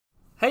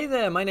Hey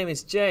there, my name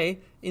is Jay.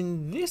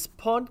 In this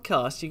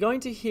podcast, you're going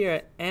to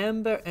hear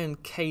Amber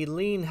and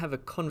Kaylene have a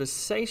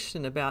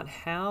conversation about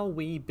how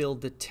we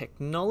build the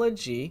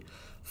technology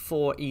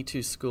for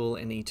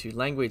E2School and E2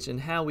 language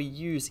and how we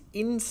use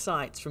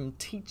insights from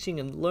teaching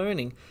and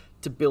learning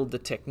to build the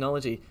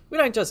technology. We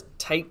don't just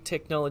take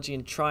technology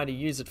and try to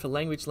use it for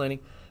language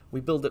learning.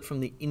 We build it from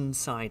the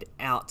inside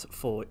out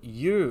for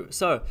you.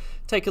 So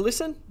take a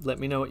listen. Let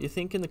me know what you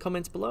think in the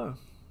comments below.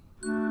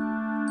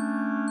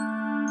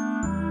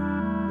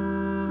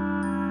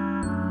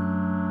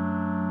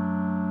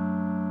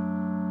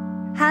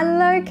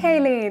 Hello,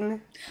 Kaylene.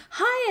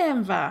 Hi,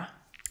 Amber.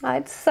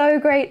 It's so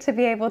great to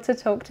be able to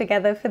talk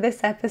together for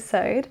this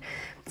episode.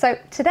 So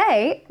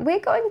today,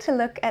 we're going to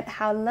look at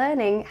how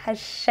learning has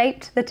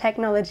shaped the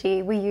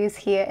technology we use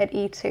here at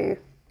E2.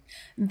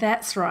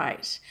 That's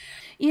right.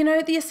 You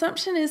know, the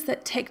assumption is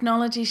that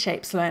technology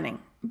shapes learning.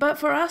 But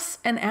for us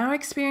and our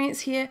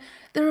experience here,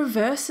 the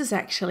reverse is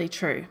actually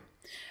true.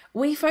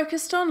 We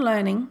focused on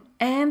learning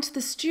and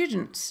the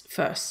students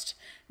first.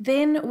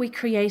 Then we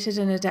created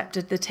and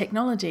adapted the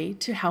technology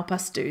to help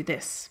us do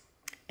this.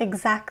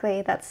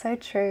 Exactly, that's so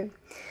true.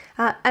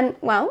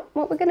 What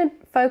we're going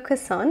to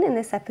focus on in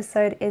this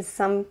episode is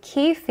some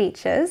key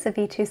features of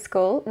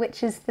E2School,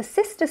 which is the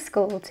sister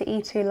school to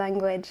E2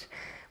 language.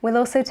 We'll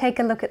also take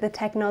a look at the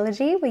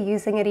technology we're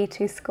using at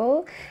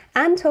E2School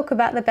and talk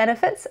about the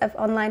benefits of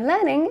online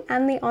learning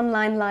and the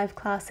online live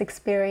class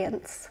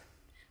experience.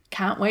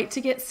 Can't wait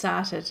to get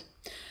started.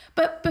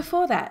 But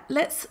before that,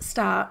 let's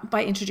start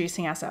by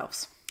introducing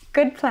ourselves.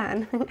 Good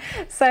plan.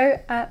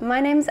 My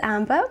name's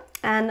Amber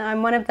and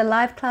I'm one of the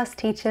live class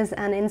teachers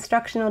and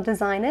instructional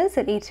designers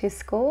at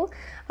E2School.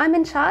 I'm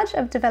in charge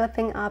of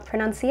developing our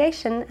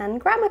pronunciation and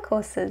grammar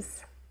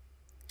courses.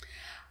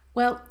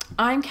 Well,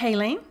 I'm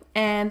Kaylene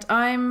and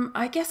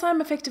I guess I'm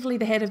effectively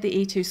the head of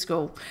the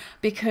E2School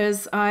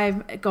because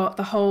I've got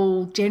the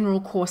whole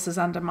general courses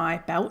under my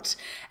belt,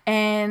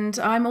 and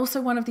I'm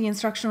also one of the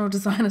instructional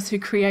designers who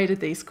created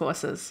these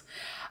courses.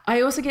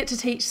 I also get to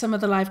teach some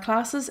of the live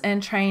classes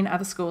and train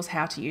other schools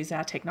how to use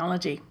our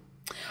technology.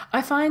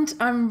 I find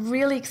I'm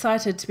really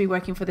excited to be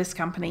working for this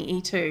company,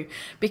 E2,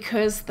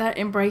 because they're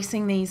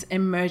embracing these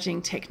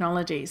emerging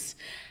technologies.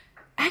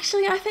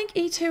 Actually, I think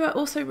E2 are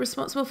also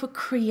responsible for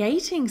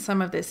creating some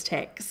of this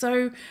tech,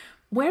 so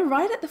we're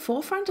right at the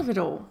forefront of it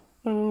all.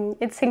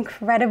 It's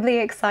incredibly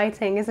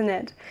exciting, isn't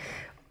it?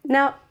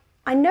 Now,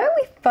 I know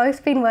we've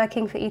both been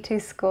working for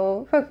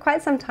E2School for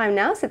quite some time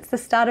now, since the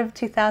start of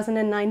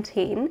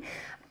 2019.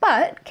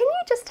 But can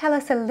you just tell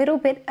us a little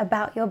bit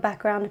about your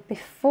background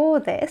before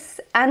this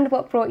and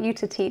what brought you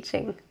to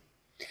teaching?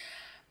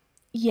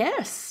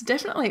 Yes,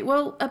 definitely.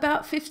 Well,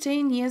 about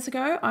 15 years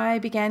ago, I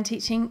began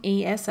teaching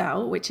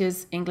ESL, which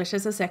is English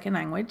as a Second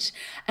Language,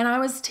 and I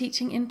was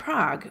teaching in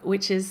Prague,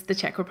 which is the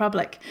Czech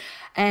Republic.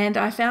 And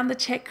I found the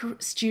Czech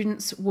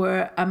students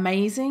were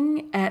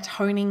amazing at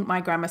honing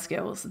my grammar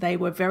skills. They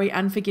were very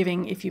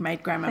unforgiving if you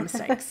made grammar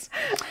mistakes.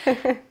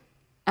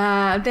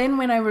 Then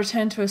when I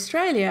returned to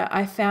Australia,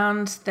 I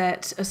found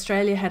that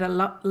Australia had a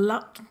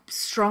lot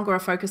stronger a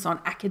focus on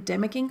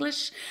academic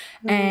English,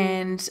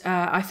 and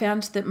I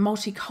found that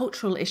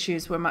multicultural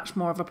issues were much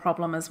more of a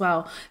problem as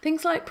well.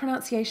 Things like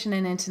pronunciation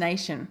and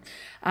intonation.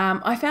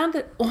 I found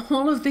that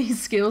all of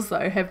these skills,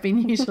 though, have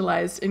been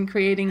utilised in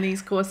creating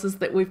these courses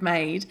that we've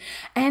made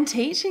and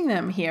teaching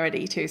them here at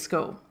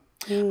E2School.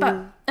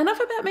 But enough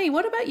about me.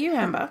 What about you,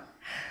 Amber?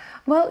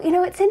 Well, you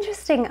know, it's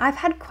interesting. I've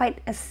had quite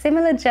a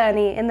similar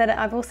journey in that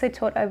I've also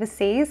taught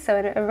overseas, so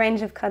in a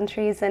range of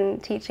countries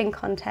and teaching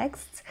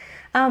contexts.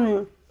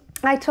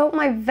 I taught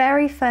my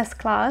very first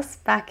class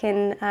back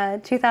in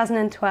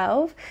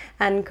 2012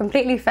 and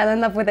completely fell in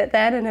love with it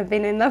then and have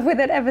been in love with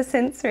it ever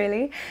since,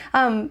 really.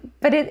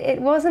 But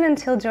it wasn't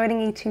until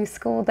joining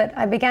E2School that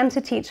I began to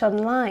teach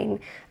online.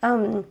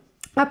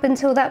 Up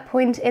until that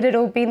point, it had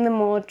all been the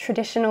more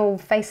traditional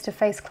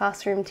face-to-face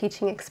classroom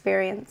teaching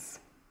experience.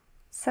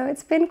 So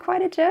it's been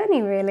quite a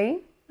journey,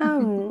 really.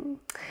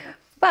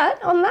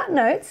 But on that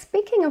note,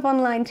 speaking of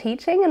online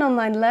teaching and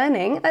online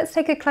learning, let's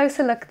take a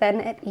closer look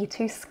then at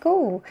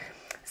E2School.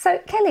 So,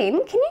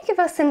 Kaylene, can you give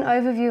us an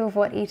overview of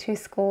what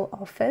E2School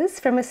offers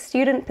from a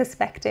student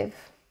perspective?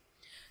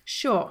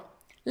 Sure.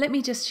 Let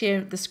me just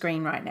share the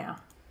screen right now.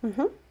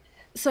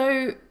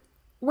 So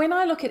when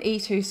I look at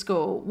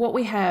E2School, what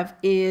we have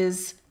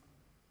is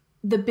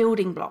the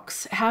building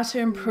blocks, how to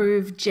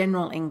improve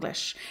general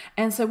English.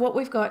 And so what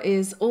we've got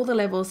is all the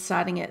levels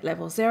starting at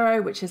level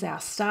 0, which is our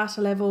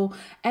starter level,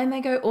 and they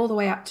go all the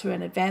way up to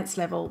an advanced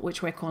level,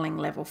 which we're calling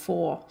level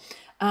 4.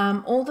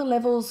 All the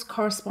levels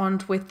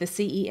correspond with the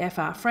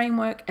CEFR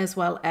framework as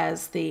well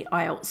as the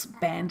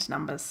IELTS band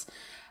numbers.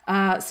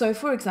 So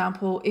for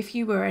example, if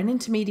you were an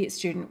intermediate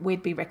student,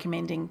 we'd be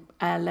recommending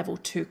a level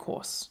 2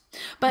 course.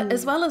 But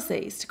as well as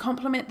these, to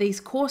complement these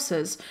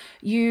courses,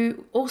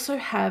 you also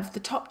have the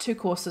top 2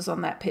 courses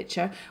on that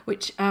picture,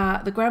 which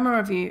are the Grammar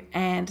Review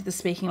and the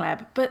Speaking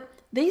Lab. But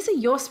these are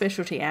your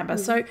specialty, Amber,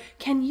 so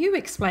can you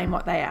explain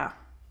what they are?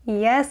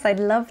 Yes, I'd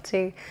love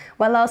to.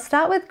 Well, I'll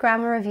start with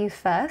grammar review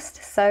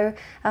first. So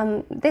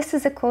this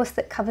is a course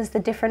that covers the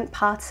different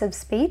parts of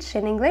speech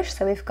in English.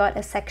 So we've got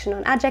a section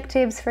on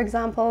adjectives, for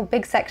example,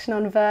 big section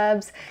on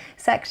verbs,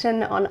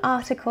 section on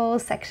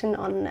articles, section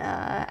on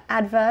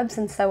adverbs,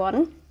 and so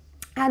on.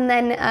 And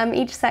then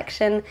each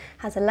section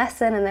has a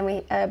lesson, and then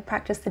we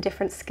practice the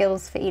different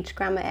skills for each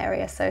grammar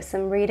area. So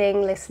some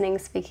reading, listening,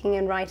 speaking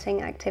and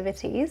writing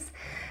activities.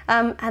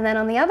 And then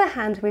on the other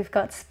hand, we've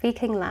got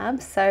speaking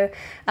labs. So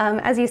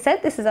as you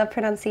said, this is our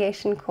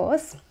pronunciation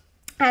course.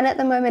 And at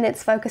the moment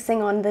it's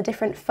focusing on the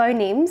different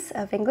phonemes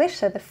of English,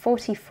 so the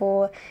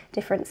 44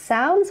 different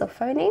sounds or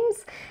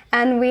phonemes.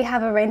 And we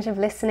have a range of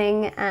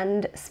listening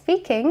and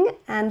speaking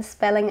and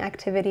spelling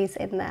activities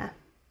in there.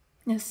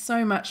 There's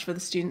so much for the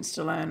students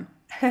to learn.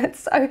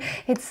 It's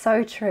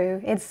so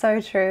true. It's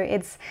so true.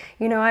 It's,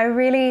 you know,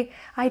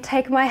 I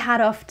take my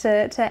hat off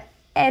to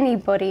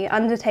anybody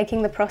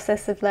undertaking the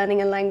process of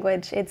learning a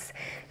language. It's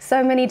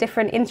so many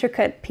different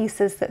intricate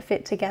pieces that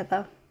fit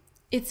together.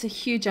 It's a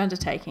huge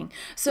undertaking.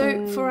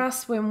 So for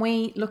us, when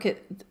we look at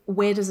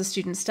where does a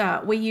student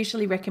start, we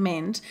usually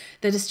recommend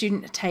that a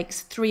student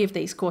takes 3 of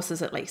these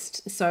courses at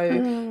least.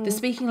 So the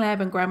Speaking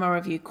Lab and Grammar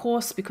Review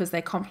course, because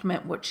they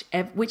complement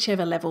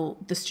whichever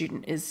level the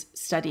student is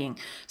studying.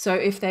 So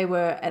if they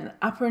were an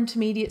upper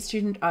intermediate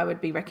student, I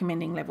would be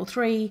recommending level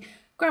 3,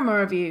 Grammar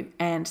Review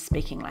and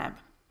Speaking Lab.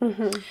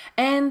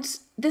 And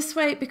this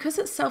way, because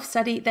it's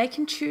self-study, they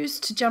can choose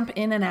to jump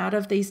in and out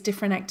of these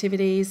different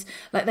activities.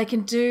 Like they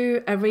can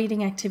do a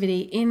reading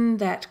activity in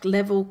that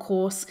level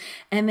course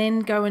and then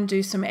go and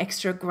do some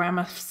extra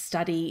grammar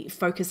study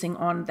focusing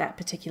on that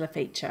particular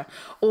feature,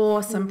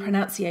 or some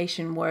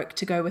pronunciation work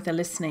to go with a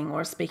listening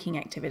or a speaking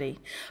activity.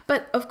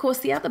 But of course,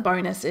 the other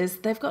bonus is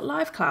they've got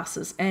live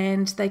classes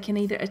and they can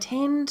either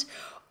attend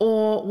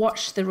or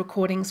watch the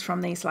recordings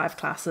from these live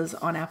classes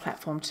on our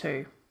platform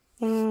too.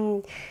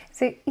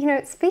 So, you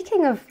know,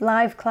 speaking of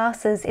live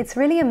classes, it's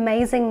really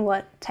amazing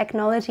what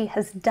technology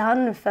has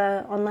done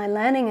for online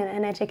learning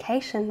and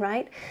education,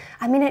 right?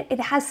 I mean, it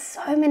has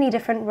so many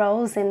different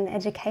roles in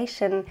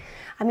education.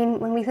 I mean,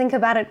 when we think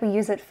about it, we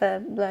use it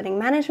for learning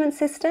management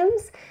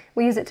systems,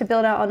 we use it to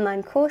build our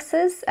online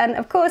courses, and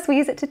of course, we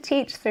use it to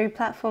teach through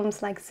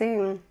platforms like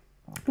Zoom.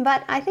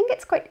 But I think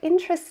it's quite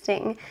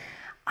interesting.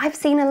 I've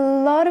seen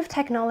a lot of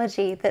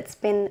technology that's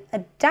been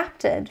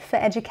adapted for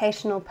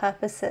educational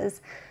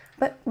purposes,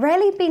 but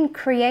rarely been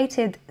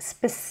created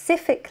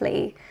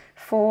specifically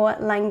for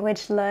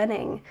language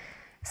learning.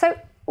 So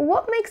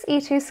what makes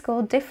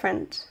E2School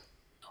different?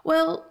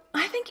 Well,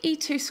 I think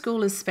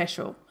E2School is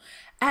special.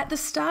 At the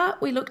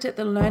start, we looked at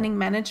the learning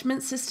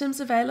management systems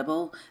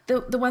available,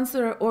 the ones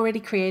that are already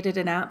created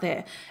and out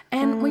there,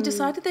 and we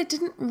decided they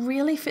didn't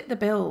really fit the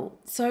bill.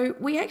 So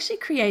we actually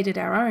created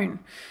our own.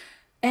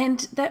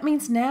 And that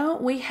means now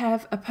we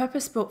have a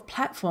purpose-built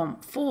platform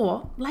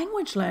for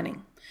language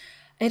learning.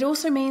 It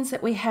also means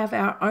that we have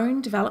our own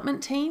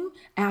development team,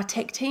 our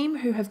tech team,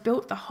 who have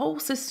built the whole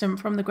system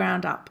from the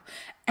ground up.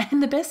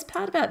 And the best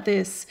part about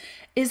this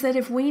is that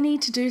if we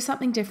need to do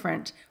something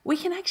different, we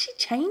can actually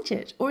change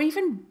it or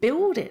even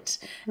build it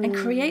and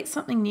create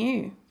something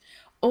new.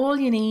 All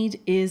you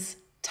need is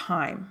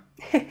time.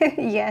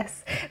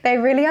 Yes, they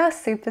really are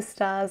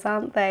superstars,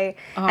 aren't they?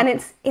 Oh.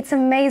 And it's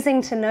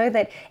amazing to know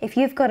that if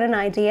you've got an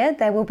idea,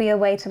 there will be a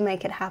way to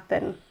make it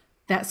happen.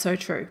 That's so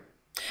true.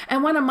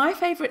 And one of my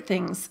favorite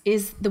things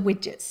is the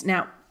widgets.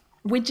 Now,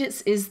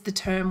 widgets is the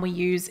term we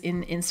use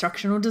in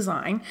instructional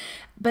design,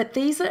 but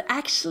these are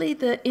actually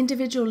the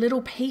individual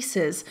little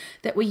pieces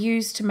that we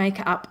use to make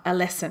up a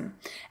lesson.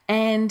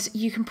 And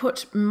you can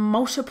put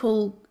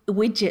multiple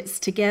widgets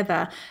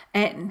together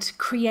and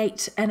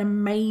create an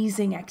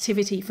amazing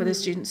activity for the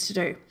students to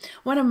do.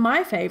 One of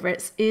my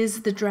favorites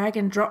is the drag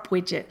and drop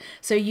widget.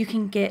 So you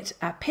can get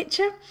a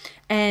picture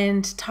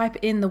and type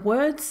in the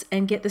words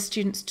and get the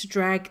students to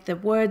drag the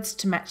words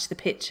to match the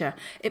picture.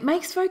 It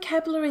makes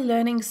vocabulary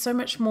learning so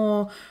much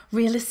more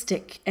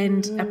realistic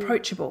and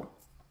approachable.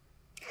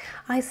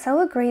 I so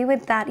agree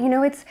with that. You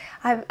know,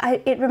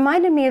 it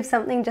reminded me of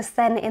something just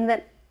then, in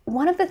that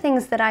one of the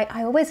things that I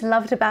always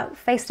loved about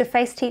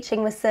face-to-face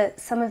teaching was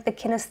some of the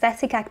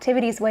kinesthetic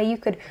activities where you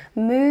could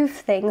move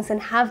things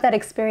and have that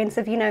experience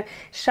of, you know,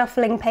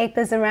 shuffling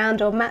papers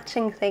around or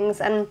matching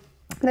things. And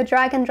the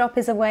drag and drop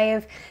is a way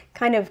of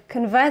kind of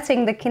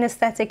converting the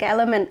kinesthetic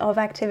element of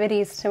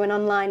activities to an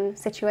online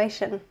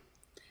situation.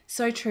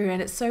 So true,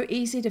 and it's so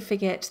easy to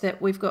forget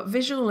that we've got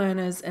visual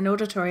learners and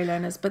auditory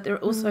learners, but there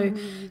are also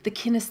the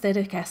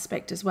kinesthetic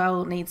aspect as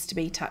well needs to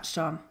be touched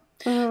on.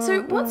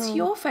 So what's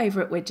your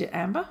favourite widget,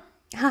 Amber?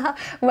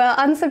 Well,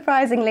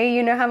 unsurprisingly,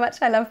 you know how much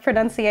I love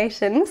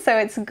pronunciation, so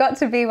it's got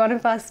to be one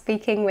of our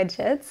speaking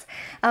widgets.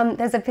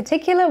 There's a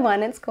particular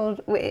one,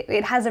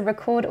 it has a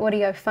record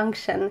audio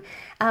function,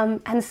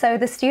 and so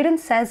the student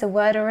says a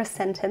word or a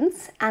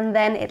sentence, and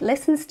then it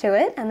listens to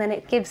it, and then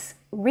it gives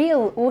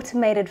real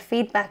automated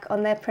feedback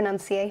on their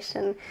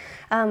pronunciation.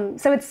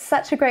 So it's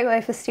such a great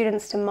way for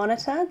students to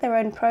monitor their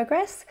own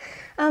progress.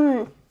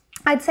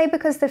 I'd say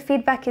because the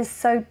feedback is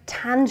so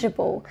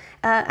tangible,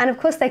 and of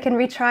course they can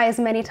retry as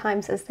many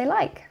times as they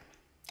like.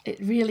 It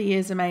really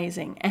is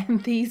amazing,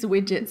 and these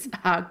widgets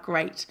are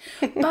great,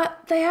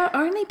 but they are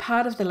only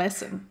part of the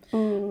lesson.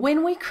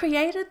 When we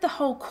created the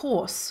whole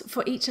course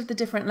for each of the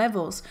different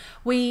levels,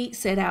 we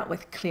set out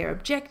with clear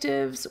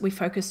objectives. We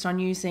focused on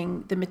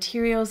using the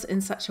materials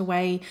in such a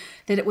way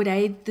that it would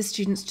aid the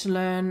students to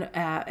learn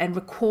and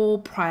recall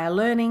prior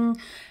learning,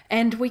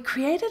 and we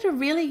created a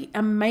really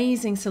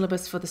amazing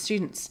syllabus for the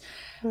students,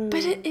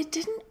 but it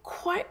didn't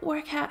quite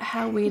work out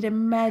how we'd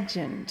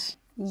imagined.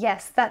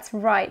 Yes, that's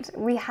right.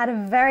 We had a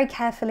very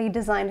carefully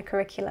designed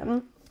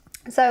curriculum.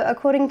 So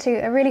according to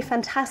a really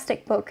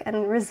fantastic book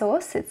and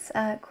resource, it's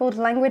called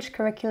Language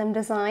Curriculum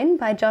Design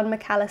by John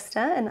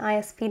McAllister and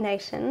ISP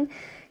Nation.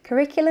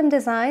 Curriculum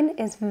design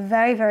is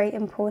very, very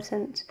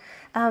important.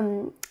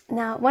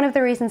 Now, one of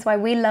the reasons why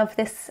we love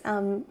this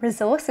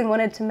resource and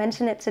wanted to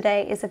mention it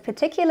today is a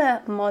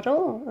particular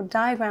model or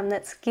diagram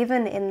that's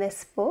given in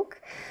this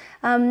book.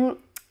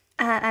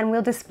 And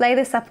we'll display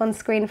this up on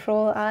screen for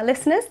all our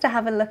listeners to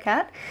have a look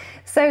at.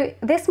 So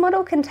this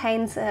model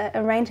contains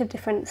a range of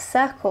different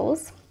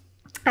circles,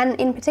 and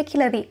in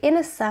particular the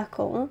inner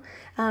circle,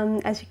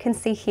 as you can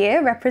see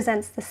here,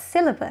 represents the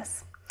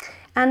syllabus.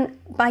 And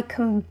by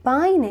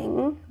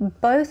combining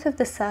both of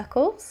the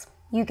circles,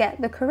 you get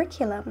the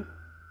curriculum.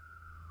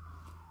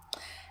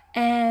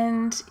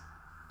 And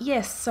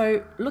yes,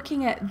 so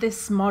looking at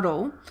this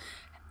model,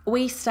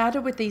 we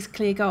started with these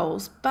clear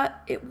goals,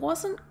 but it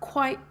wasn't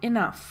quite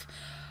enough.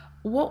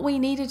 What we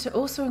needed to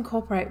also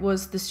incorporate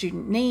was the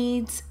student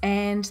needs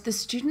and the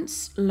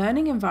students'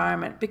 learning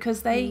environment,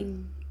 because they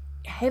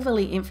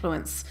heavily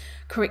influence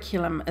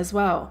curriculum as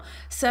well.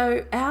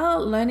 So our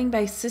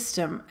learning-based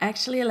system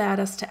actually allowed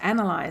us to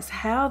analyze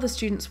how the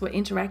students were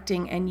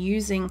interacting and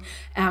using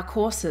our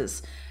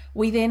courses.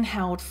 We then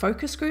held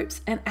focus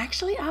groups and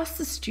actually asked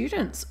the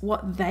students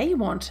what they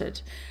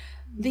wanted.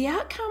 The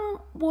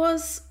outcome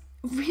was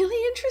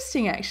really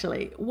interesting,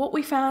 actually. What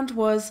we found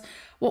was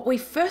what we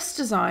first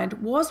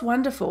designed was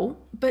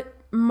wonderful, but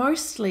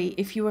mostly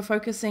if you were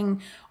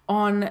focusing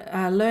on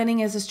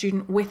learning as a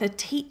student with a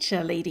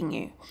teacher leading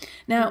you.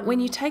 Now, when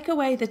you take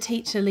away the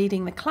teacher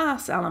leading the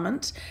class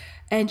element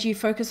and you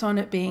focus on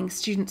it being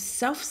students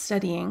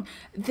self-studying,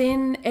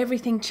 then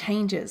everything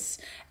changes.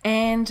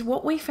 And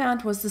what we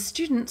found was the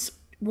students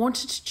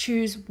wanted to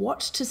choose what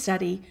to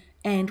study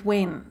and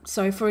when.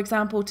 So for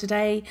example,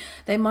 today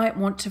they might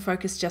want to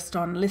focus just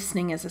on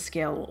listening as a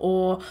skill,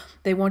 or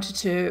they wanted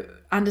to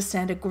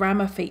understand a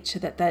grammar feature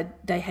that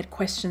they had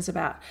questions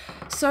about.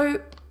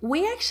 So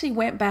we actually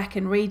went back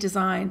and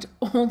redesigned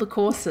all the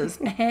courses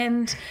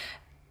and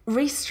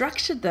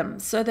restructured them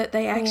so that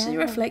they actually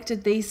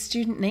reflected these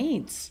student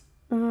needs.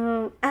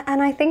 And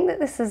I think that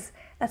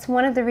that's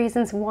one of the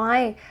reasons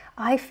why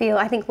I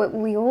think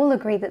we all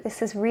agree that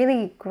this is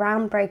really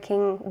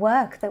groundbreaking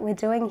work that we're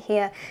doing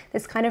here,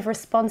 this kind of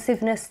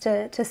responsiveness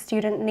to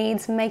student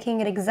needs,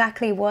 making it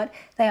exactly what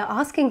they are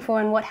asking for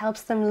and what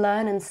helps them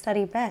learn and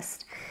study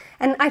best.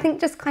 And I think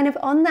just kind of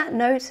on that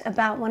note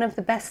about one of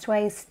the best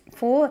ways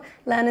for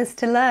learners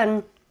to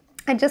learn,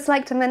 I'd just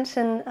like to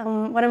mention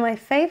one of my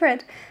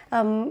favorite,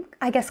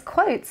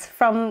 quotes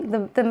from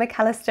the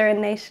McAllister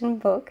and Nation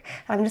book.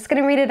 I'm just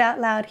going to read it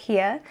out loud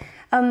here.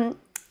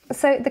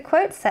 So the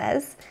quote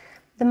says,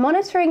 "The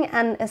monitoring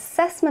and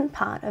assessment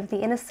part of the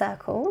inner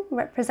circle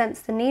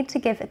represents the need to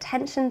give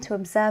attention to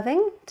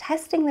observing,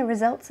 testing the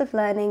results of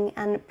learning,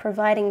 and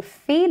providing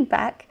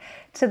feedback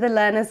to the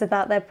learners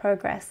about their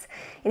progress.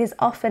 It is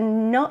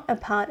often not a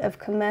part of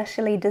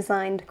commercially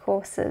designed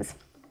courses."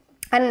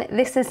 And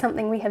this is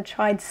something we have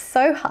tried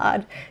so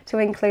hard to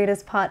include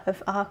as part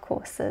of our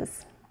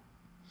courses.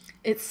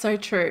 It's so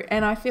true.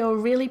 And I feel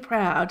really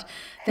proud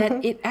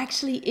that it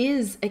actually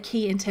is a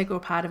key integral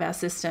part of our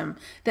system,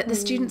 that the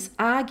students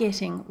are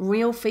getting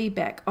real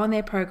feedback on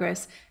their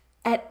progress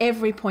at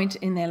every point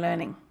in their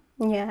learning.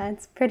 Yeah,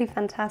 it's pretty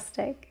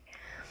fantastic.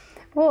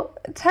 Well,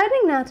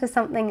 turning now to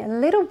something a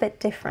little bit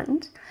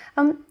different,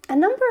 a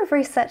number of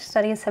research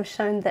studies have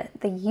shown that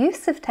the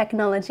use of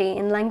technology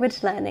in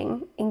language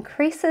learning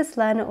increases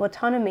learner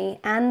autonomy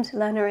and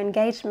learner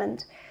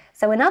engagement.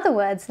 So in other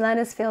words,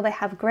 learners feel they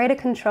have greater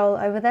control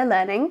over their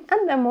learning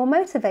and are more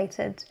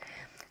motivated.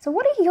 So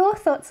what are your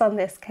thoughts on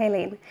this,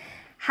 Kaylene?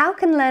 How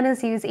can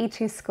learners use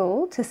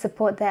E2School to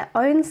support their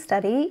own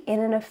study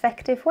in an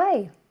effective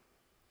way?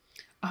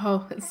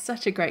 Oh, it's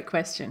such a great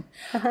question.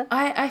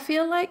 I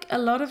feel like a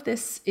lot of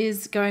this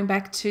is going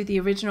back to the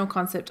original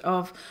concept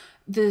of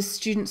the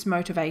student's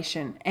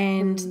motivation,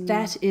 and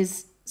that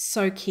is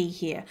so key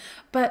here.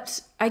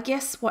 But I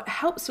guess what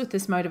helps with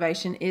this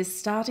motivation is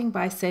starting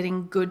by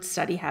setting good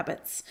study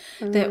habits.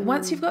 That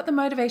once you've got the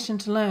motivation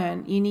to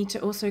learn, you need to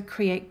also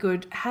create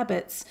good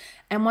habits.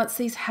 And once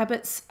these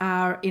habits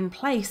are in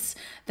place,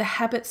 the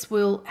habits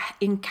will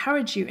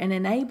encourage you and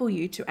enable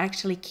you to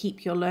actually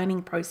keep your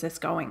learning process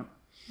going.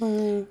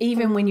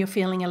 Even when you're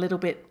feeling a little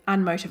bit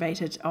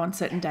unmotivated on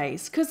certain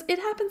days, because it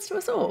happens to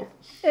us all.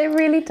 It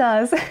really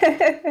does.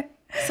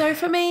 So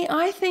for me,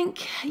 I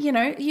think,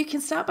 you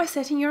can start by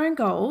setting your own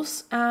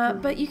goals,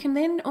 but you can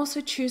then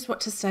also choose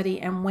what to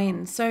study and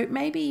when. So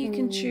maybe you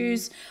can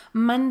choose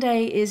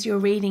Monday is your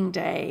reading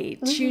day,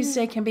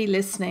 Tuesday can be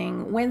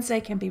listening, Wednesday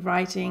can be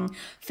writing,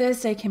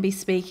 Thursday can be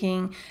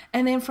speaking,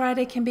 and then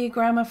Friday can be a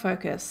grammar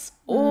focus.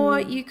 Or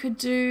you could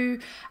do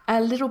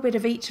a little bit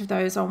of each of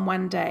those on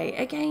one day.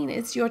 Again,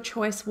 it's your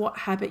choice what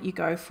habit you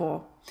go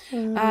for.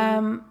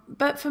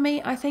 But for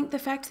me, I think the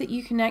fact that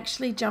you can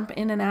actually jump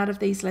in and out of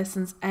these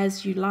lessons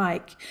as you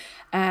like.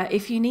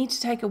 If you need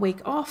to take a week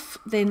off,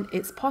 then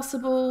it's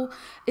possible.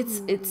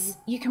 It's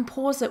you can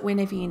pause it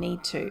whenever you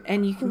need to,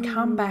 and you can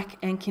come back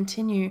and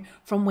continue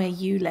from where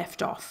you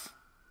left off.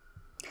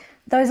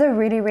 Those are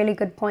really, really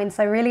good points.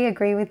 I really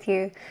agree with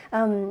you.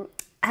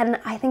 And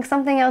I think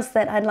something else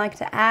that I'd like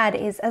to add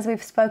is, as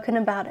we've spoken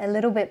about a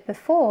little bit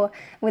before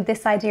with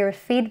this idea of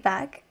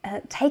feedback,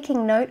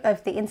 taking note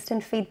of the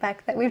instant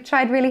feedback that we've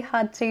tried really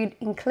hard to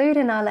include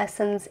in our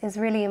lessons is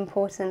really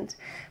important,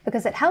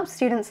 because it helps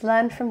students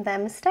learn from their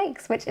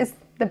mistakes, which is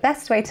the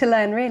best way to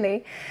learn,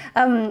 really.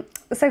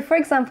 So for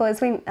example, as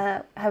we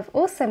have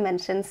also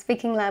mentioned,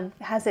 Speaking Lab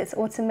has its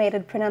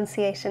automated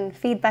pronunciation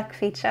feedback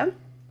feature.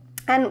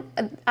 And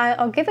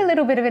I'll give a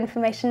little bit of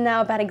information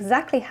now about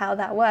exactly how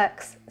that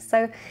works.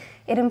 So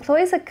it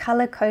employs a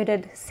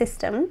color-coded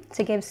system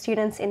to give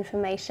students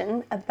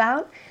information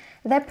about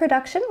their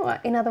production, or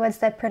in other words,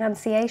 their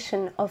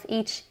pronunciation of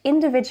each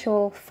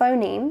individual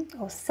phoneme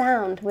or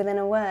sound within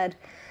a word.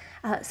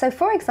 So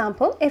for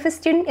example, if a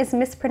student is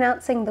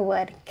mispronouncing the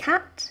word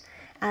cat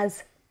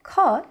as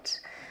cot,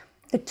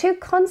 the two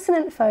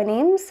consonant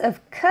phonemes of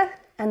k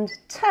and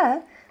t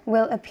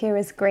will appear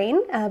as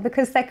green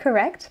because they're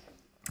correct.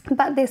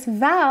 But this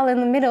vowel in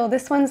the middle,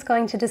 this one's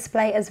going to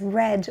display as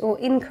red or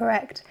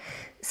incorrect.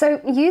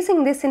 So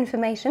using this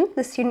information,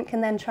 the student can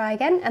then try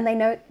again, and they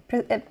know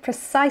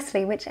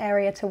precisely which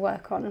area to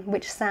work on,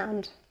 which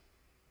sound.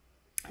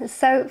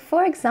 So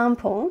for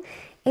example,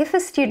 if a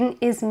student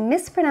is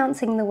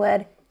mispronouncing the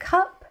word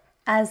cup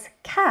as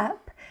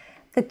cap,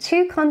 the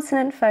two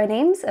consonant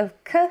phonemes of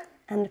k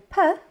and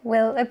p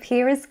will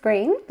appear as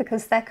green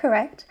because they're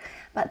correct,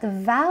 but the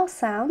vowel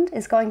sound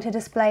is going to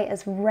display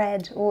as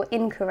red or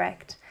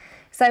incorrect.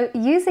 So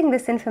using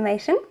this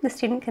information, the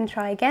student can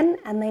try again,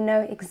 and they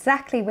know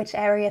exactly which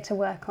area to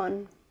work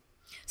on.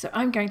 So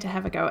I'm going to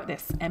have a go at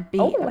this and be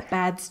a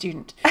bad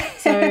student.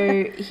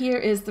 So here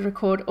is the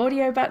record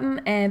audio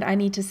button, and I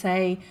need to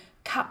say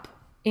cup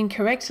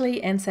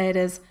incorrectly and say it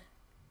as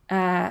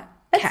cap.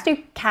 Let's do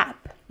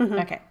cap.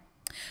 Okay.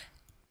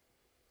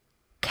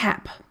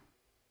 Cap.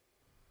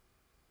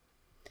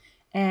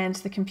 And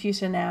the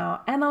computer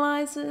now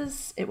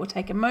analyzes. It will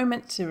take a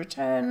moment to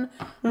return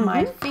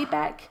my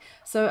feedback,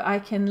 so I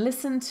can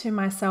listen to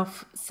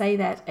myself say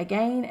that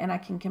again, and I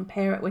can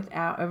compare it with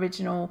our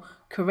original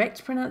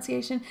correct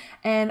pronunciation.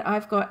 And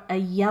I've got a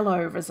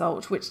yellow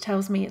result, which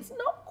tells me it's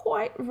not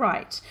quite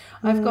right.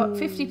 I've got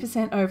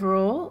 50%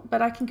 overall,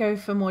 but I can go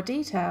for more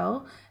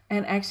detail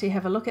and actually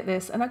have a look at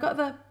this. And I got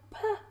the p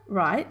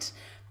right,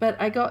 but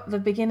I got the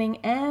beginning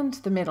and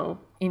the middle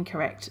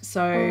incorrect.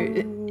 So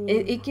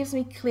it gives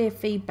me clear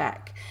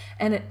feedback,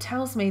 and it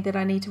tells me that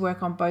I need to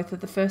work on both of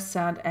the first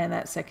sound and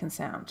that second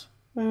sound.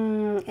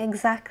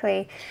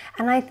 Exactly.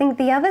 And I think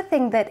the other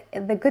thing that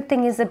the good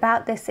thing is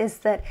about this is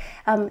that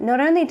not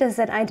only does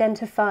it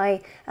identify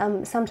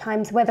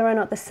sometimes whether or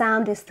not the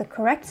sound is the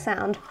correct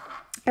sound,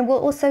 it will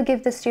also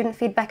give the student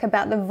feedback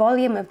about the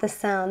volume of the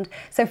sound.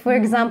 So for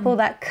example,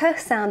 that k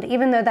sound,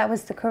 even though that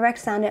was the correct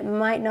sound, it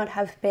might not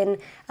have been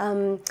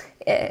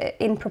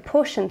in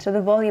proportion to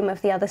the volume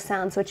of the other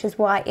sounds, which is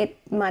why it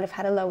might have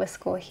had a lower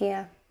score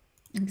here.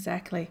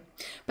 Exactly.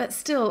 But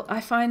still,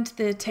 I find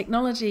the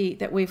technology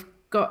that we've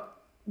got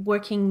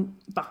working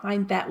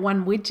behind that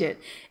one widget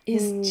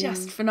is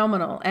just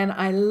phenomenal, and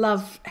I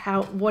love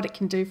what it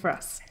can do for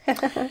us.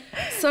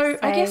 So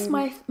I guess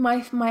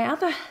my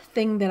other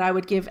thing that I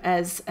would give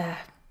as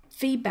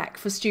feedback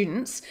for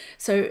students,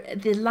 so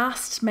the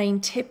last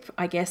main tip,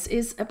 I guess,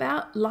 is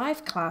about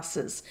live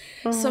classes.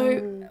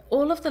 So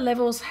all of the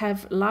levels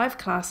have live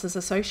classes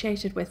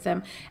associated with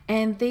them,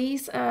 and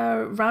these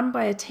are run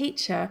by a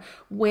teacher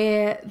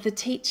where the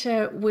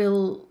teacher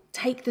will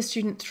take the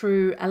student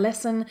through a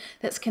lesson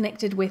that's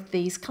connected with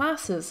these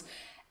classes.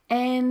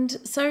 And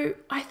so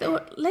I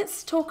thought,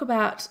 let's talk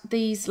about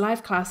these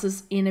live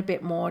classes in a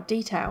bit more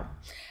detail.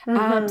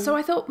 So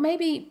I thought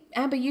maybe,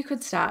 Amber, you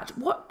could start.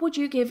 What would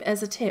you give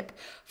as a tip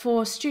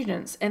for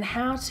students and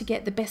how to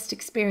get the best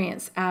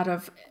experience out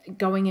of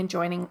going and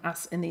joining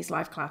us in these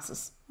live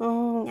classes?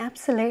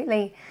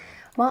 Absolutely.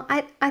 Well,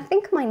 I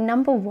think my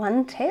number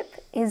one tip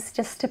is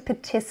just to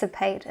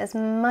participate as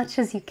much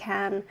as you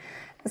can.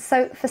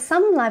 So for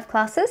some live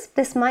classes,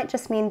 this might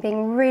just mean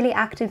being really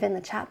active in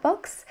the chat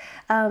box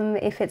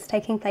if it's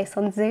taking place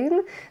on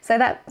Zoom. So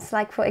that's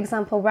like, for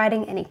example,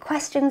 writing any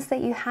questions that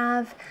you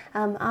have,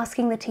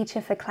 asking the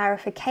teacher for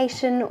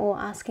clarification or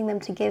asking them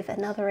to give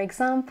another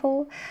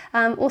example.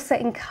 Also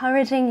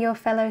encouraging your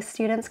fellow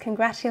students,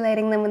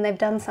 congratulating them when they've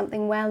done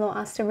something well or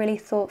asked a really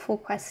thoughtful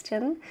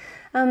question.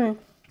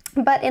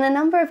 But in a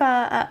number of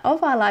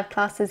our live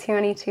classes here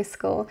on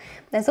E2School,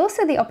 there's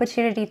also the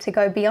opportunity to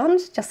go beyond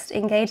just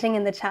engaging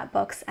in the chat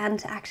box and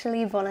to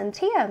actually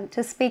volunteer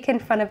to speak in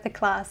front of the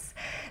class.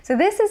 So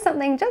this is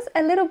something just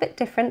a little bit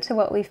different to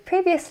what we've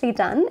previously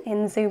done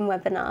in Zoom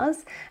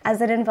webinars, as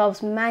it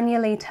involves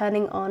manually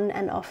turning on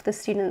and off the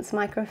student's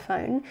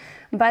microphone.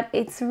 But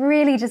it's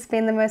really just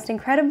been the most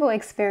incredible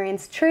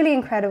experience, truly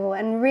incredible,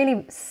 and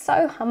really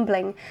so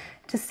humbling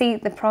to see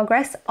the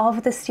progress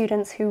of the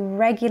students who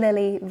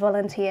regularly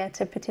volunteer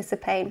to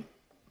participate.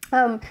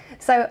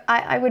 So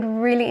I would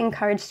really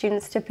encourage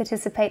students to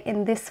participate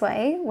in this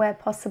way where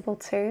possible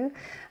too.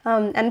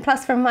 And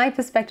plus, from my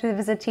perspective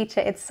as a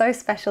teacher, it's so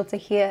special to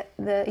hear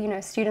the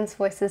students'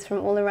 voices from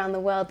all around the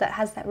world that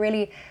has that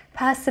really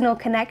personal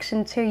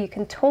connection too. You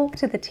can talk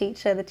to the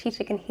teacher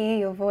can hear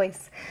your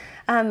voice.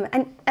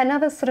 And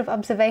another sort of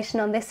observation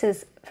on this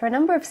is, for a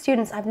number of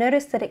students, I've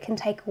noticed that it can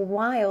take a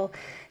while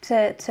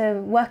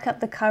to work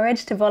up the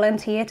courage to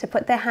volunteer, to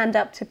put their hand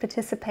up to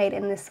participate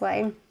in this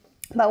way.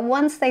 But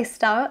once they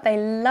start, they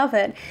love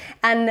it.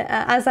 And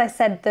as I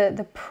said,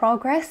 the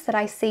progress that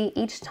I see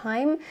each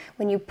time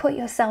when you put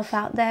yourself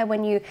out there,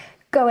 when you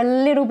go a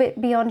little bit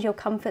beyond your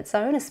comfort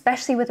zone,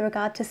 especially with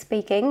regard to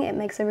speaking, it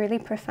makes a really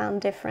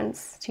profound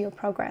difference to your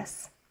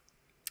progress.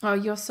 Oh,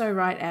 you're so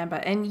right, Amber.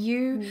 And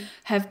you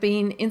have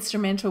been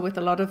instrumental with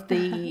a lot of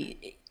the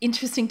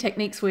interesting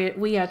techniques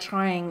we are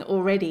trying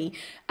already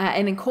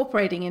and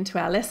incorporating into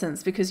our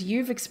lessons, because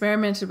you've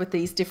experimented with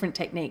these different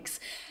techniques.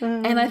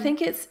 And I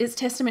think it's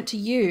testament to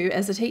you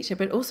as a teacher,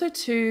 but also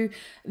to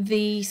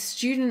the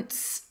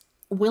students'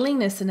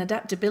 willingness and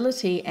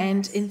adaptability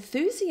and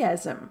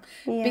enthusiasm,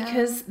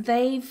 because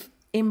they've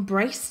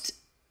embraced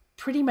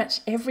pretty much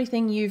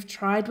everything you've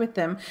tried with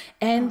them.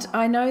 And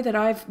I know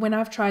that when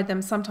I've tried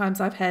them, sometimes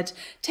I've had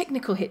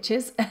technical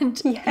hitches, and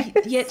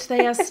yet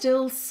they are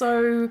still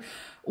so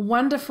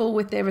wonderful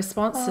with their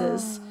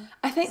responses.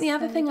 I think the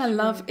other thing I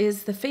love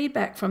is the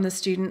feedback from the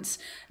students,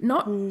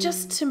 not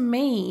just to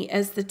me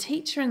as the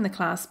teacher in the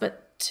class,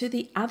 but to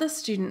the other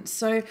students.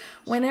 So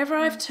whenever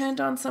I've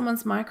turned on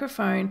someone's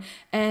microphone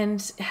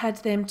and had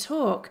them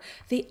talk,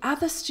 the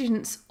other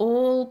students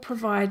all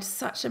provide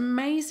such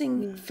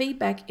amazing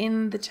feedback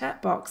in the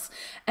chat box.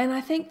 And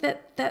I think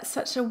that that's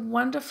such a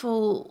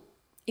wonderful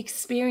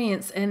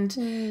experience.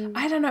 And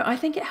I don't know, I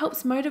think it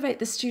helps motivate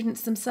the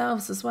students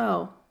themselves as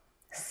well.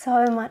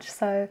 So much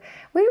so.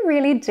 We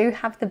really do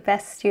have the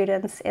best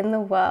students in the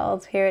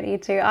world here at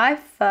E2. I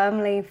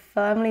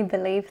firmly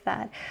believe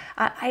that.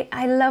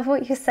 I love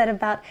what you said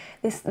about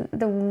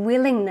the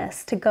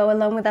willingness to go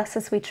along with us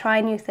as we try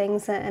new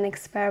things and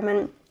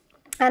experiment.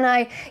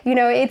 And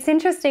it's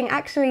interesting,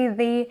 actually,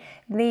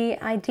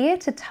 the idea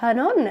to turn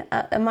on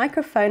a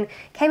microphone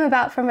came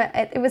about from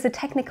it was a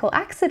technical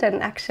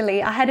accident,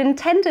 actually. I had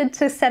intended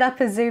to set up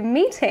a Zoom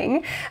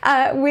meeting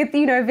with,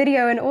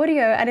 video and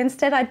audio, and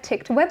instead I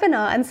ticked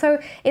webinar. And so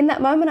in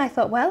that moment I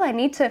thought, well, I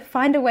need to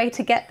find a way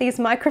to get these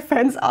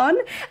microphones on.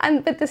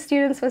 But the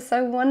students were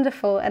so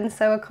wonderful and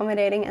so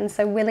accommodating and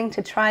so willing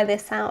to try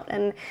this out.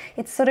 And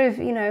it's sort of,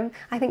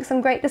 I think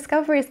some great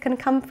discoveries can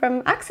come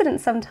from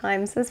accidents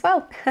sometimes as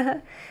well,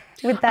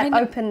 with that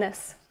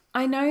openness.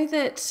 I know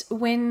that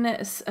when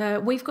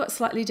we've got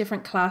slightly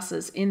different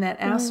classes in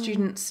that our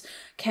students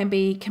can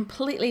be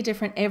completely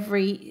different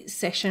every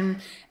session,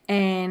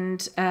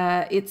 and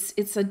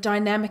it's a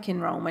dynamic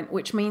enrollment,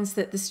 which means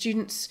that the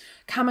students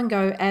come and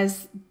go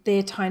as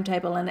their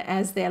timetable and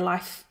as their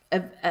life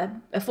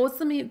affords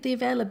them the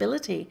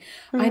availability.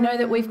 I know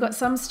that we've got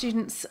some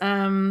students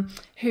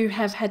who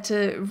have had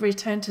to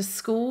return to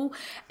school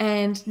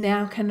and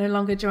now can no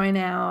longer join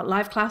our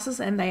live classes,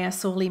 and they are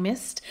sorely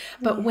missed.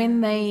 But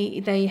when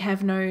they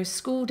have no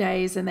school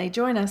days and they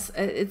join us,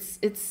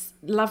 it's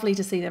lovely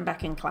to see them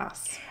back in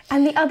class.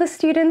 And the other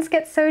students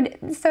get so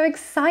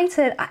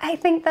excited. I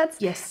think that's,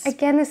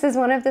 again, this is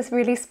one of the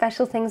really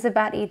special things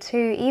about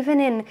E2.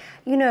 Even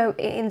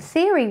in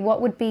theory,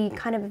 what would be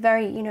kind of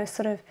very,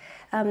 sort of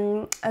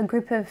a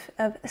group of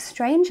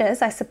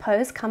strangers, I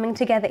suppose, coming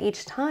together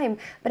each time.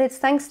 But it's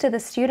thanks to the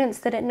students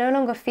that it no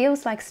longer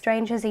feels like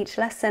strangers each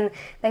lesson.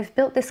 They've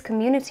built this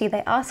community.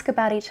 They ask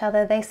about each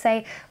other. They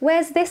say,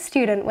 where's this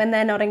student when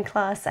they're not in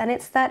class? And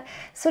it's that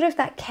sort of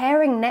that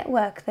caring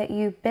network that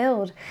you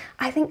build.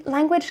 I think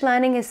language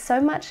learning is so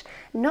much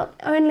not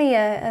only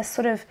a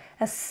sort of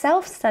a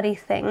self-study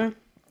thing,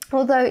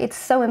 although it's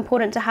so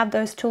important to have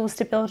those tools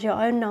to build your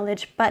own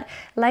knowledge, but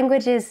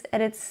language is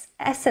at its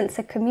essence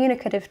a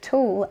communicative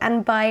tool.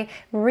 And by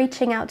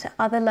reaching out to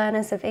other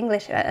learners of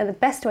English, the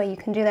best way you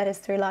can do that is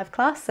through live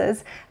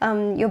classes.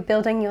 You're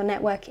building your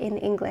network in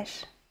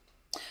English.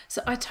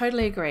 So I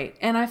totally agree.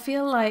 And I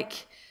feel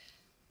like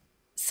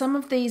some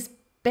of these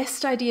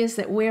best ideas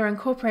that we're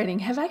incorporating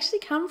have actually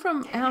come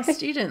from our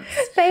students.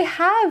 They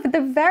have.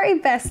 The very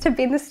best have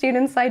been the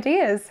students'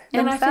 ideas themselves.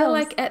 And I feel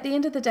like at the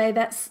end of the day,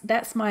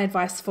 that's my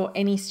advice for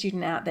any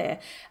student out there.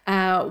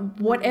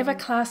 Whatever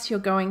class you're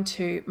going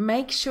to,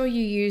 make sure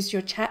you use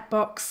your chat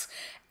box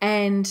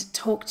and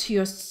talk to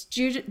your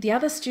the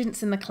other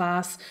students in the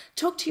class,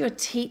 talk to your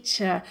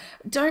teacher.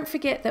 Don't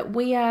forget that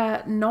we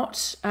are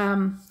not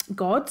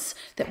gods,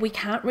 that we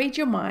can't read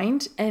your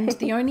mind, and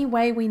the only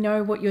way we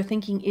know what you're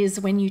thinking is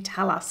when you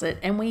tell us it,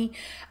 and we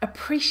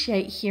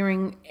appreciate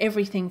hearing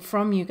everything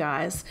from you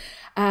guys.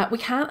 We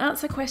can't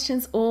answer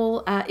questions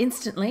all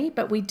instantly,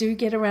 but we do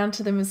get around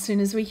to them as soon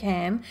as we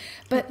can.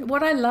 But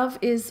what I love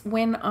is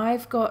when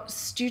I've got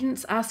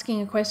students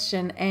asking a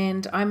question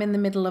and I'm in the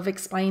middle of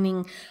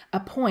explaining a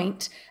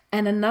point,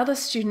 and another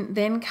student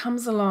then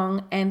comes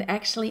along and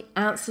actually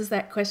answers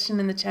that question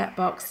in the chat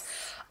box.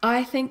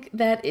 I think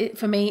that it,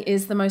 for me,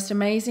 is the most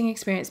amazing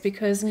experience,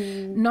 because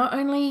not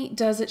only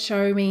does it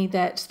show me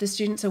that the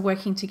students are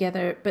working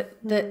together, but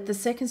that the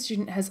second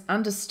student has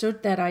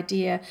understood that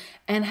idea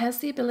and has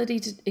the ability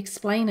to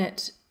explain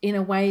it in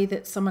a way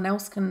that someone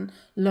else can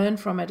learn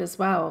from it as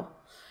well.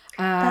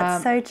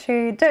 That's so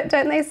true. Don't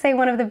they say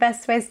one of the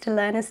best ways to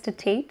learn is to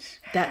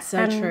teach? That's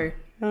so true.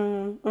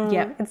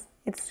 Yeah.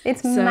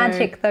 It's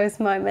magic, those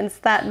moments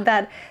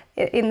that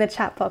in the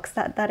chat box,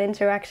 that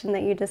interaction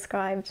that you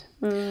described.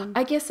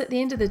 I guess at the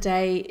end of the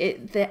day,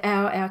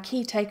 our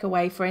key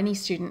takeaway for any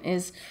student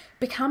is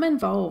become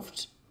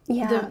involved.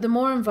 Yeah. The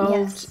more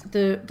involved,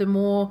 the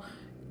more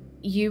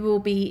you will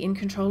be in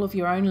control of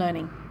your own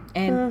learning,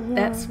 and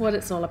that's what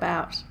it's all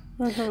about.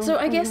 So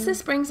I guess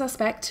this brings us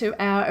back to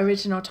our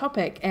original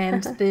topic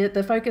and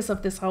the focus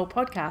of this whole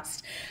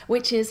podcast,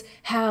 which is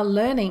how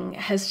learning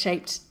has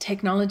shaped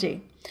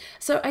technology.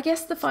 So I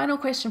guess the final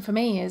question for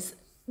me is,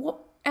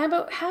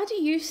 Amber, how do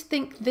you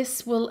think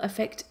this will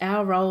affect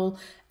our role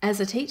as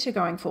a teacher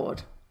going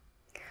forward?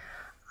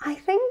 I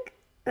think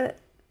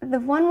the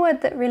one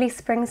word that really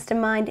springs to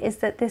mind is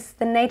that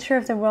the nature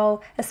of the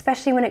role,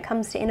 especially when it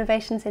comes to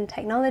innovations in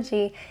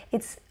technology,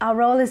 our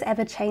role is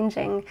ever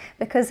changing,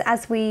 because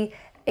as we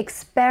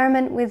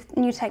experiment with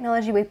new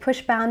technology, we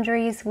push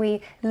boundaries,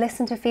 we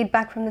listen to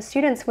feedback from the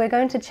students, we're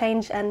going to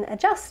change and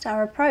adjust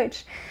our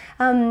approach.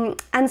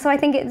 And so I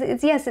think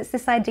it's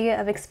this idea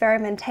of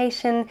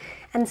experimentation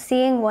and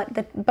seeing what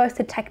both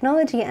the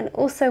technology and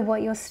also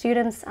what your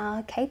students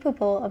are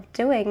capable of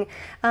doing.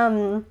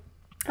 And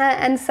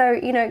so,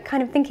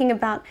 kind of thinking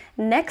about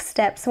next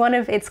steps,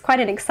 it's quite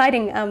an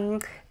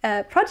exciting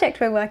project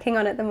we're working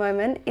on at the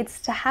moment. It's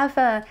to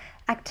have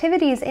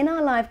activities in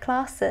our live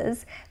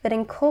classes that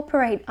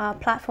incorporate our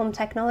platform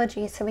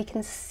technology, so we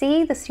can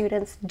see the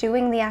students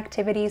doing the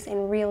activities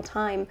in real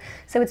time.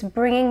 So it's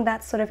bringing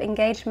that sort of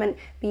engagement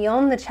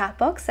beyond the chat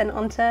box and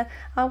onto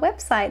our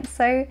website.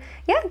 So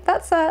yeah,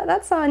 that's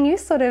our new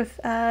sort of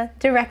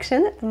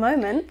direction at the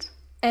moment.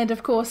 And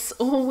of course,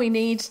 all we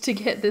need to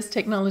get this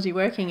technology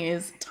working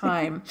is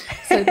time.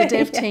 So the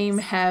dev team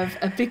have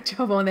a big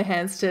job on their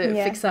hands to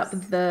fix up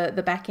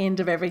the back end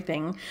of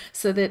everything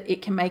so that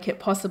it can make it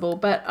possible.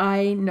 But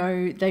I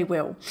know they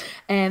will.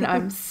 And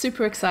I'm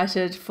super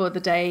excited for the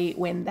day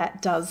when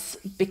that does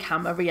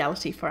become a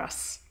reality for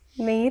us.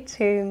 Me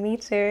too.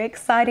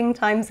 Exciting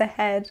times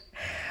ahead.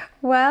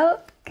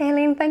 Well,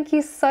 Kaylene, thank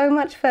you so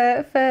much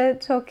for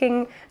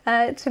talking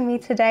to me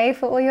today,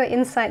 for all your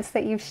insights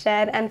that you've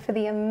shared, and for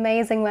the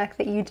amazing work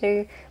that you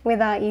do with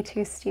our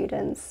E2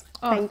 students.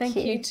 Thank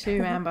you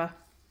too, Amber.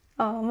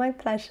 Oh, my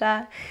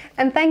pleasure.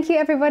 And thank you,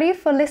 everybody,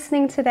 for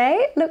listening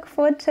today. Look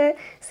forward to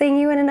seeing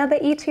you in another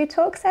E2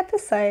 Talks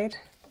episode.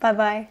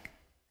 Bye-bye.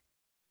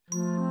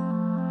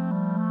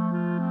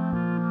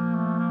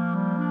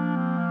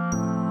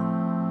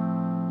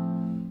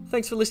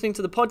 Thanks for listening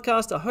to the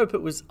podcast. I hope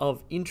it was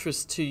of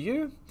interest to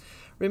you.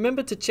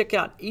 Remember to check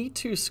out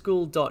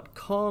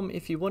E2School.com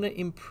if you want to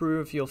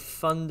improve your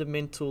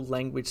fundamental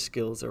language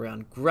skills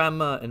around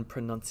grammar and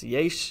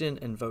pronunciation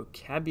and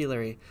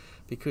vocabulary,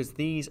 because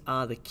these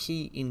are the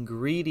key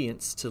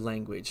ingredients to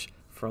language,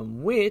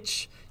 from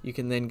which you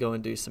can then go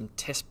and do some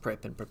test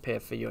prep and prepare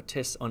for your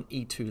tests on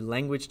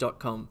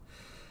E2Language.com.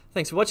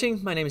 Thanks for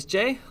watching. My name is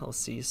Jay. I'll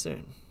see you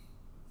soon.